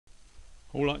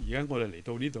好啦，而家我哋嚟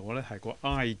到呢度咧，係個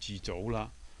I 字組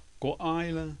啦。個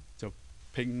I 咧就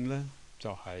拼咧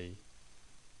就係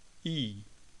E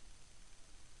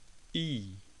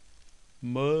E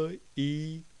M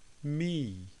E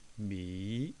咪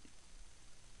咪。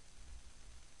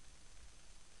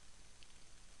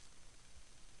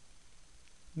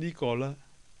呢個咧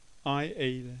I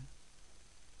A 咧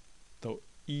就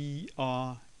E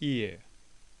R ear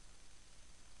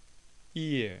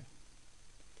ear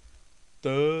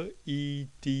D E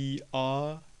D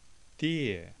R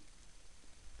dear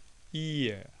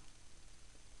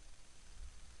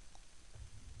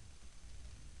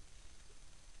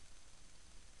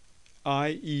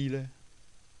ear。I E 咧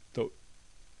就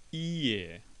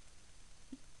ear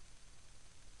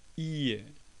ear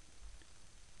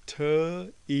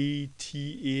T E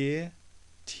T E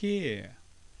tear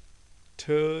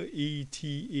T E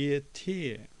T E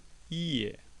tear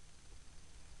ear。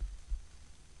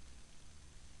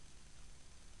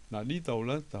嗱呢度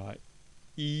咧就係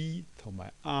E 同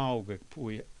埋 R 嘅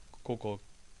配嗰個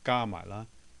加埋啦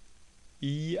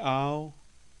 ，E R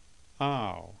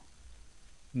R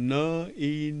N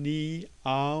E N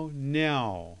R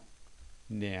鳥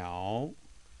鳥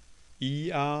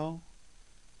E R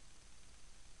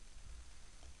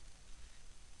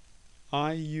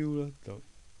I U 咧就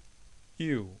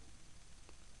U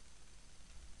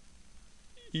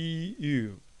E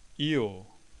U U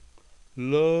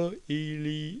L E L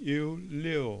U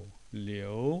溜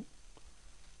溜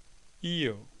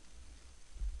U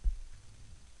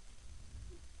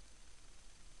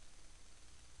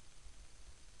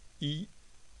E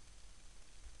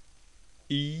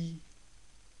E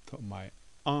同埋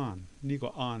on 呢個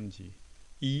on 字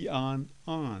E on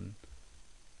on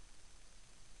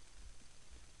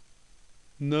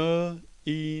N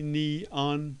E N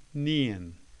on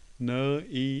念 N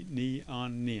E N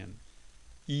on 念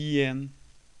E N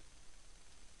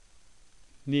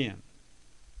念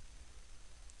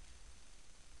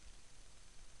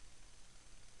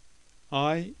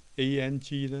I A N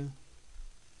G 咧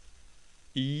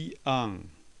E on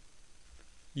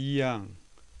E on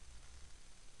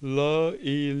L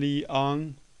E L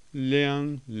on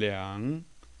涼涼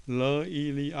L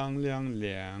E L on 涼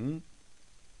涼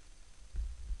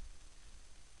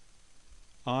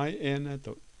I N 咧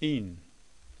就 in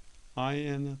I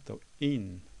N 咧就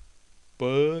in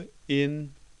B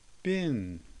in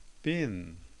bin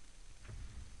bin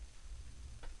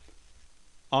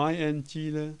I N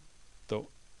G 咧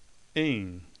就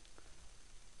in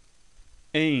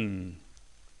in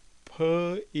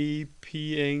P E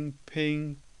P N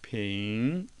拼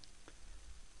平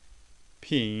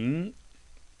平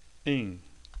in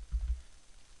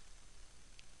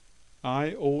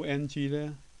I O N G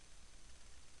咧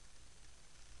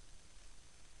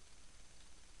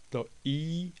就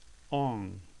E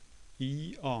on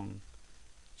E on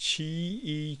七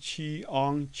E 七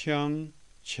on 槍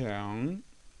牆。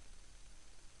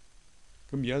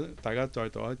咁而家大家再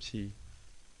讀一次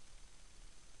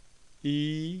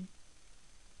E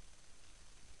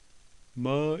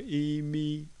M E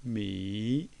咪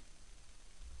咪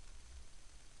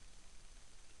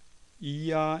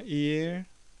E R ear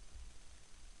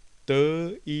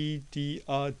D E D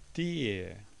R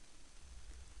dear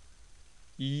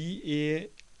E A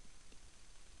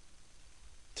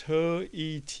T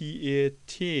E T A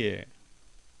tear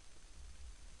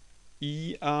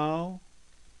E R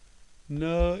N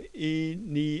E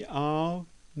N R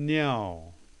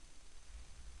鳥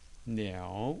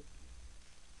鳥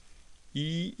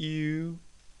E U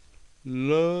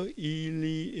L E L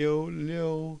U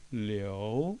溜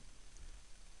溜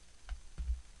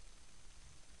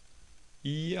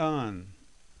E on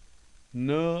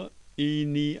N E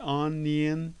N on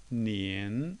年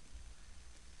年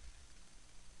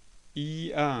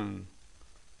E on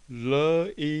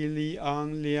L E L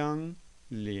on 涼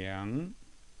涼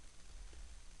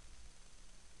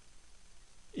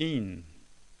in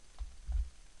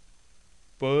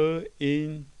B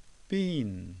in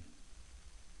bin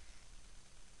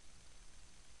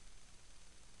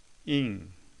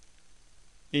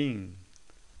in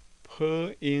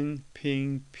P in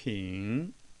平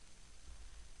平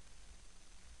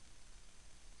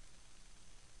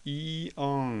E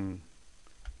on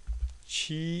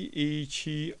七 E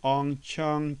七 on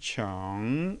槍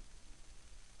牆。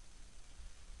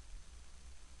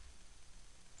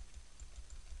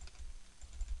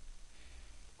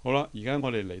好啦，而家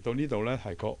我哋嚟到呢度咧，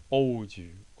係個 O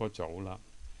字個組啦。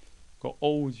個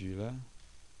O 字咧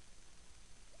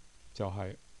就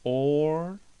係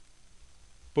or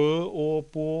b o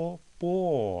波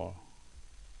波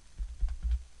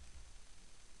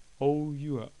O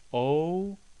U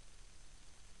O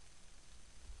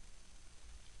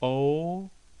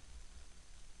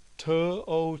t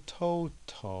o to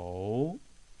头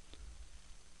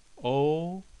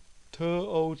o t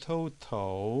o to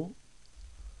头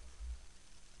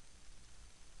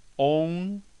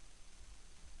on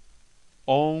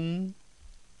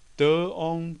d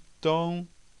on dong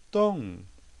dong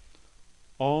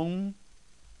on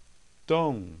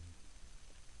dong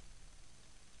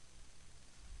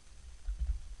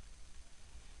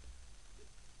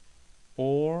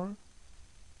or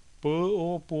b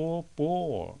o b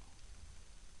bo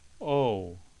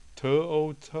o t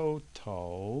o to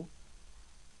头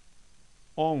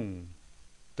on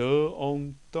d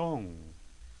on dong